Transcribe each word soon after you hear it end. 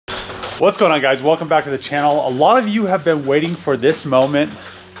What's going on, guys? Welcome back to the channel. A lot of you have been waiting for this moment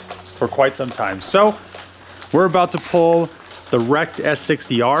for quite some time. So we're about to pull the wrecked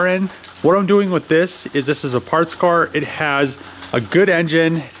S60R in. What I'm doing with this is a parts car. It has a good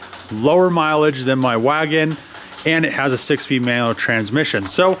engine, lower mileage than my wagon, and it has a 6-speed manual transmission.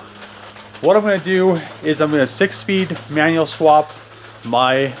 So what I'm gonna do is I'm gonna 6-speed manual swap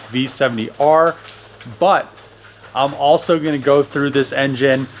my V70R, but I'm also gonna go through this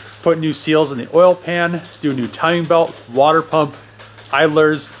engine, put new seals in the oil pan, do a new timing belt, water pump,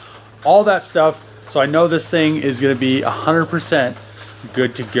 idlers, all that stuff. So I know this thing is gonna be 100%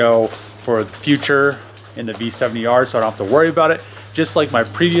 good to go for the future in the V70R, so I don't have to worry about it. Just like my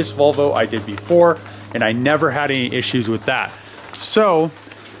previous Volvo I did before, and I never had any issues with that. So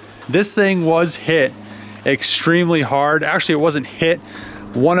this thing was hit extremely hard. Actually, it wasn't hit.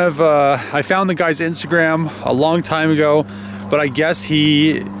 I found the guy's Instagram a long time ago, but I guess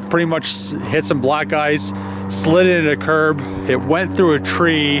he pretty much hit some black ice, slid it into a curb, it went through a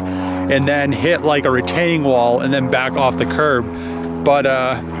tree, and then hit like a retaining wall and then back off the curb. But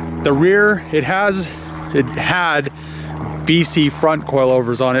the rear, it had BC front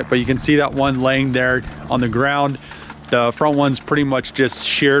coilovers on it, but you can see that one laying there on the ground. The front one's pretty much just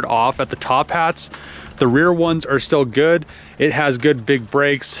sheared off at the top hats. The rear ones are still good. It has good big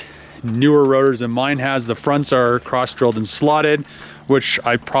brakes, newer rotors than mine has. The fronts are cross-drilled and slotted, which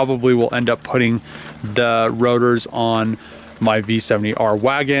I probably will end up putting the rotors on my V70R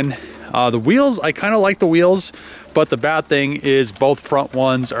wagon. The wheels, I kind of like the wheels, but the bad thing is both front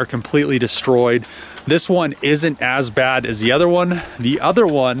ones are completely destroyed. This one isn't as bad as the other one. The other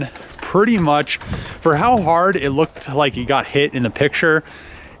one, pretty much, for how hard it looked like it got hit in the picture,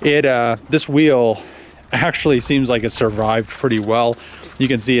 this wheel actually seems like it survived pretty well. You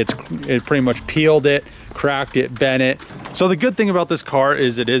can see it pretty much peeled it, cracked it, bent it. So the good thing about this car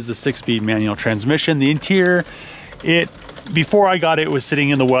is it is the 6-speed manual transmission. The interior, before I got it, it was sitting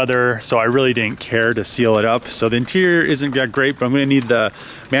in the weather, so I really didn't care to seal it up. So the interior isn't that great, but I'm gonna need the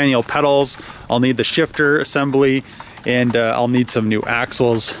manual pedals, I'll need the shifter assembly, and I'll need some new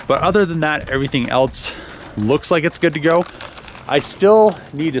axles. But other than that, everything else looks like it's good to go. I still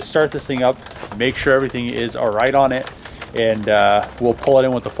need to start this thing up, make sure everything is all right on it, and we'll pull it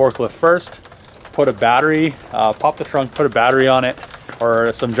in with the forklift first, put a battery, pop the trunk, put a battery on it,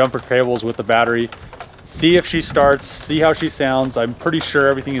 or some jumper cables with the battery, see if she starts, see how she sounds. I'm pretty sure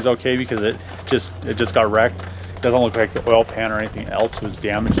everything is okay because it just got wrecked. It doesn't look like the oil pan or anything else was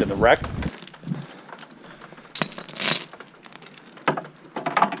damaged in the wreck.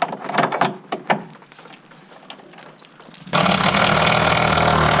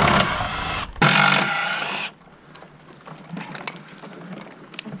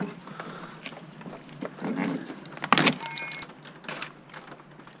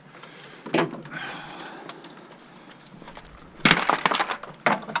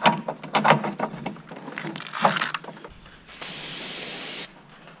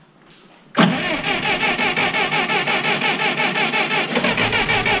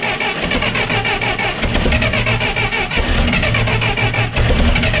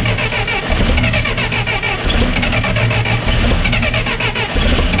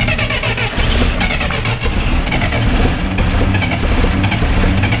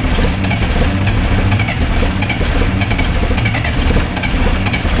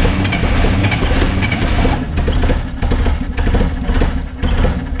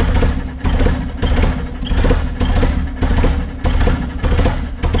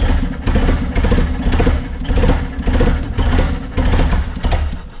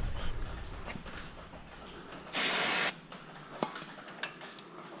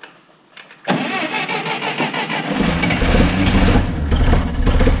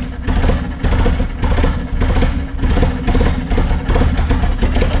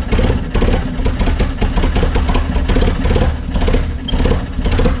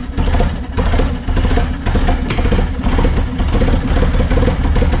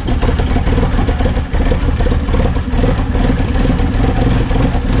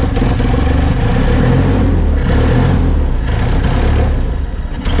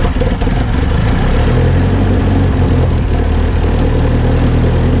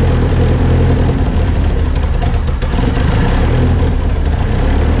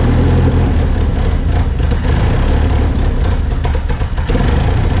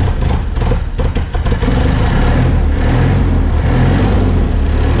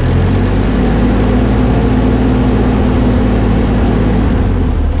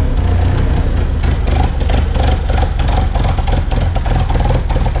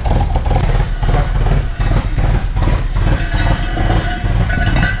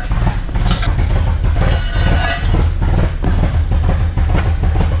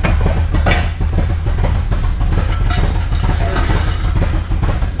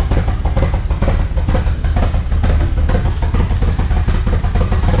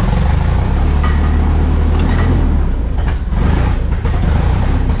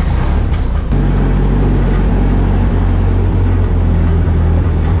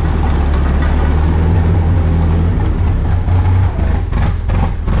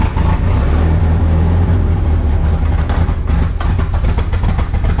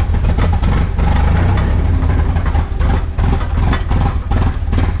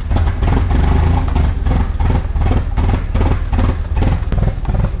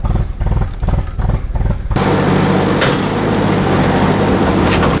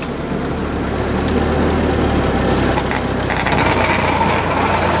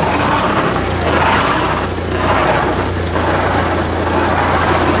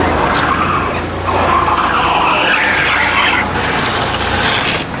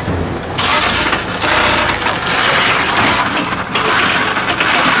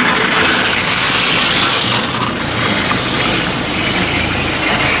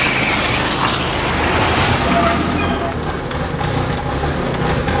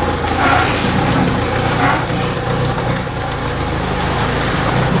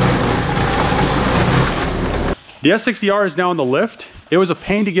 The S60R is now on the lift. It was a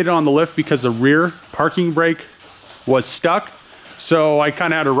pain to get it on the lift because the rear parking brake was stuck. So I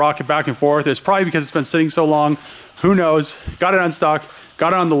kind of had to rock it back and forth. It's probably because it's been sitting so long. Who knows? Got it unstuck,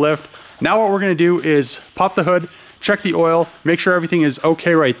 got it on the lift. Now what we're gonna do is pop the hood, check the oil, make sure everything is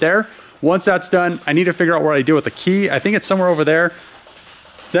okay right there. Once that's done, I need to figure out what I do with the key. I think it's somewhere over there.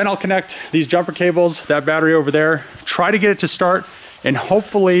 Then I'll connect these jumper cables, that battery over there, try to get it to start. And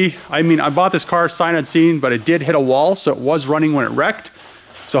hopefully, I mean, I bought this car sight unseen, but it did hit a wall, so it was running when it wrecked.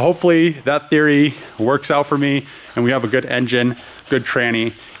 So hopefully that theory works out for me and we have a good engine, good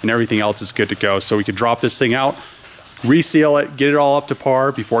tranny, and everything else is good to go. So we could drop this thing out, reseal it, get it all up to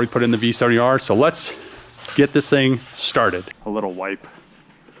par before we put in the V70R. So let's get this thing started. A little wipe.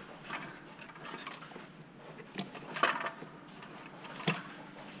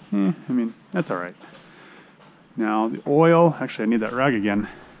 I mean, that's all right. Now the oil, actually I need that rag again.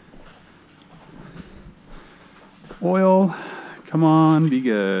 Oil, come on, be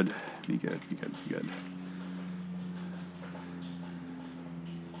good, be good, be good, be good.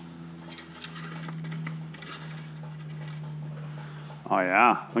 Oh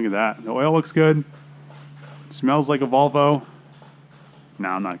yeah, look at that. The oil looks good. It smells like a Volvo. No,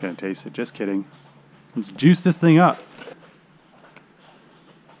 I'm not gonna taste it, just kidding. Let's juice this thing up.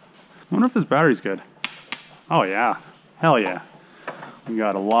 I wonder if this battery's good. Oh yeah, hell yeah. We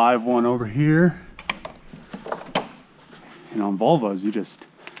got a live one over here. And on Volvos, you just,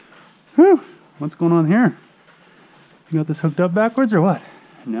 whew, what's going on here? You got this hooked up backwards or what?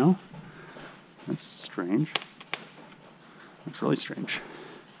 No? That's strange. That's really strange.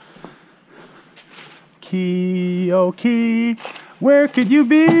 Key, oh key, where could you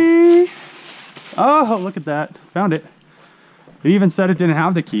be? Oh, look at that, found it. It even said it didn't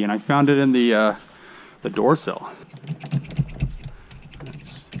have the key, and I found it in the door sill. I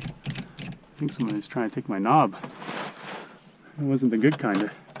think somebody's trying to take my knob. It wasn't the good kind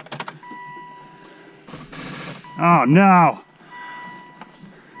of. Oh no!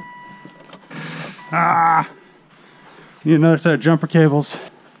 Ah! Need another set of jumper cables.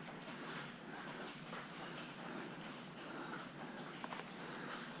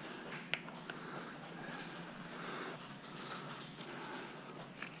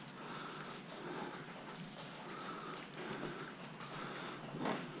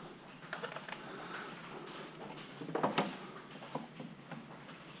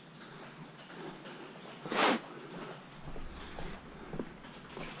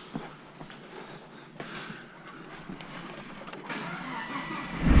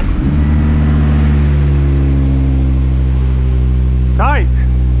 Tight.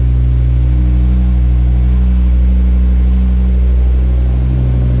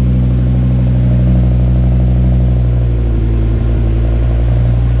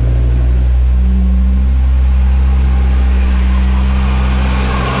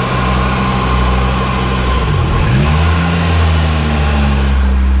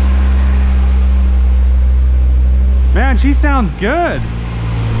 Man, she sounds good.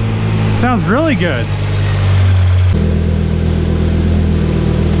 Sounds really good.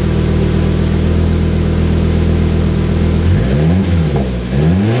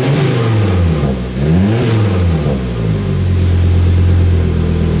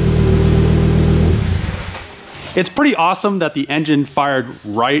 It's pretty awesome that the engine fired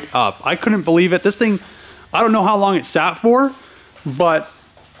right up. I couldn't believe it. This thing, I don't know how long it sat for, but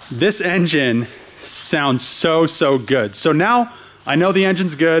this engine sounds so, so good. So now I know the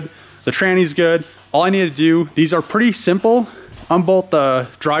engine's good, the tranny's good. All I need to do, these are pretty simple. Unbolt the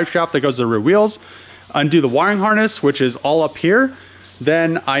drive shaft that goes to the rear wheels, undo the wiring harness, which is all up here.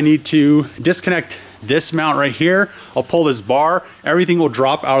 Then I need to disconnect this mount right here. I'll pull this bar, everything will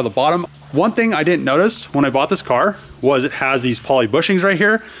drop out of the bottom. One thing I didn't notice when I bought this car was it has these poly bushings right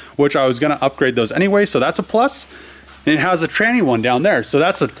here, which I was gonna upgrade those anyway, so that's a plus. And it has a tranny one down there, so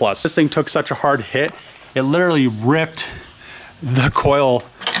that's a plus. This thing took such a hard hit, it literally ripped the coil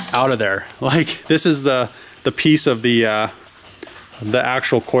out of there. Like, this is the piece of the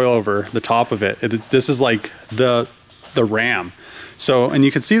actual coil over the top of it. This is like the ram. So, and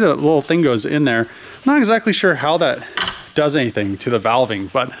you can see the little thing goes in there. I'm not exactly sure how that does anything to the valving,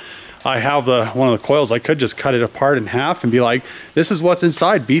 but I have one of the coils. I could just cut it apart in half and be like, this is what's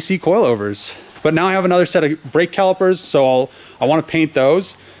inside BC coilovers. But now I have another set of brake calipers, so I want to paint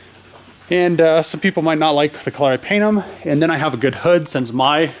those. And some people might not like the color I paint them. And then I have a good hood since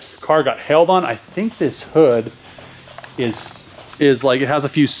my car got hailed on. I think this hood is like, it has a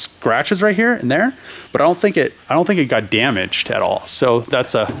few scratches right here and there, but I don't think it got damaged at all. So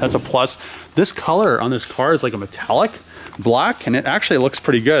that's a plus. This color on this car is like a metallic black, and it actually looks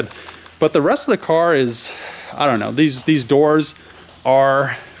pretty good. But the rest of the car is, I don't know, these doors are,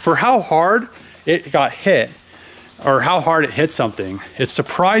 for how hard it got hit, or how hard it hit something, it's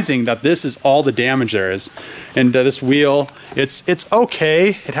surprising that this is all the damage there is. And this wheel, it's okay.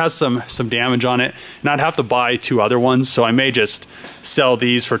 It has some damage on it, and I'd have to buy 2 other ones, so I may just sell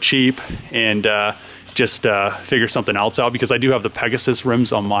these for cheap and just figure something else out, because I do have the Pegasus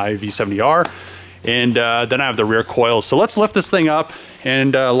rims on my V70R, and then I have the rear coils. So let's lift this thing up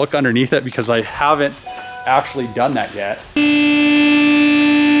and look underneath it, because I haven't actually done that yet.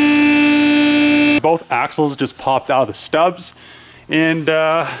 Both axles just popped out of the stubs, and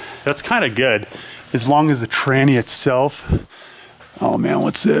that's kind of good, as long as the tranny itself. Oh man,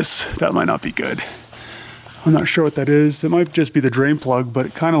 what's this? That might not be good. I'm not sure what that is. That might just be the drain plug, but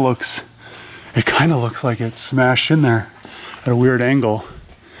it kind of looks like it's smashed in there at a weird angle.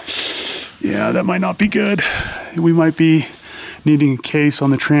 Yeah, that might not be good. We might be needing a case on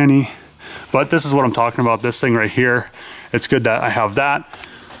the tranny, but this is what I'm talking about, this thing right here. It's good that I have that.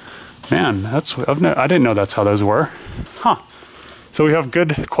 Man, I didn't know that's how those were. Huh. So we have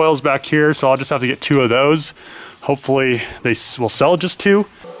good coils back here, so I'll just have to get 2 of those. Hopefully they will sell just 2.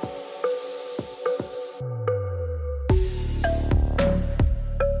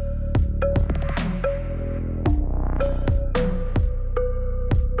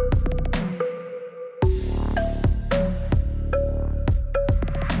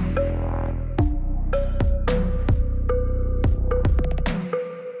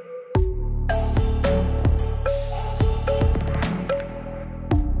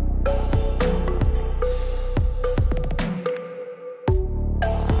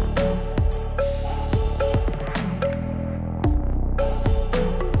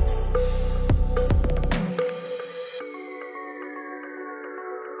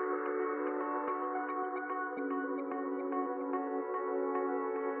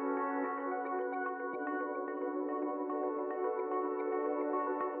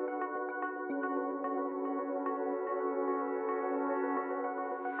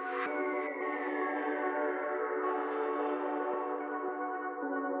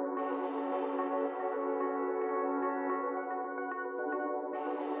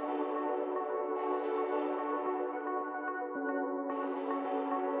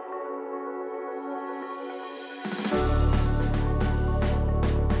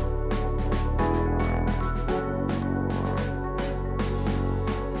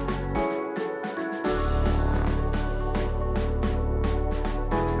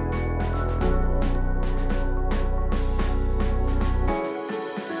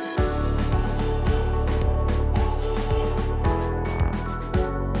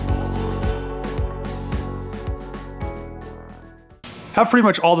 Have pretty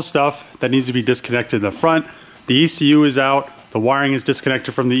much all the stuff that needs to be disconnected in the front. The ECU is out, the wiring is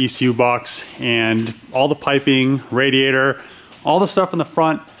disconnected from the ECU box, and all the piping, radiator, all the stuff in the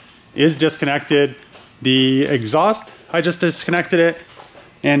front is disconnected. The exhaust, I just disconnected it,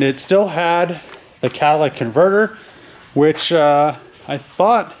 and it still had the catalytic converter, which I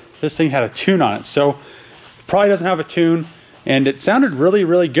thought this thing had a tune on it. So it probably doesn't have a tune, and it sounded really,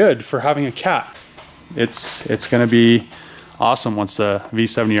 really good for having a cat. It's gonna be awesome once the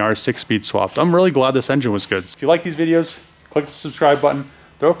V70R 6-speed swapped. I'm really glad this engine was good. If you like these videos, click the subscribe button,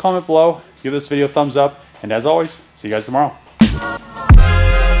 throw a comment below, give this video a thumbs up, and as always, see you guys tomorrow.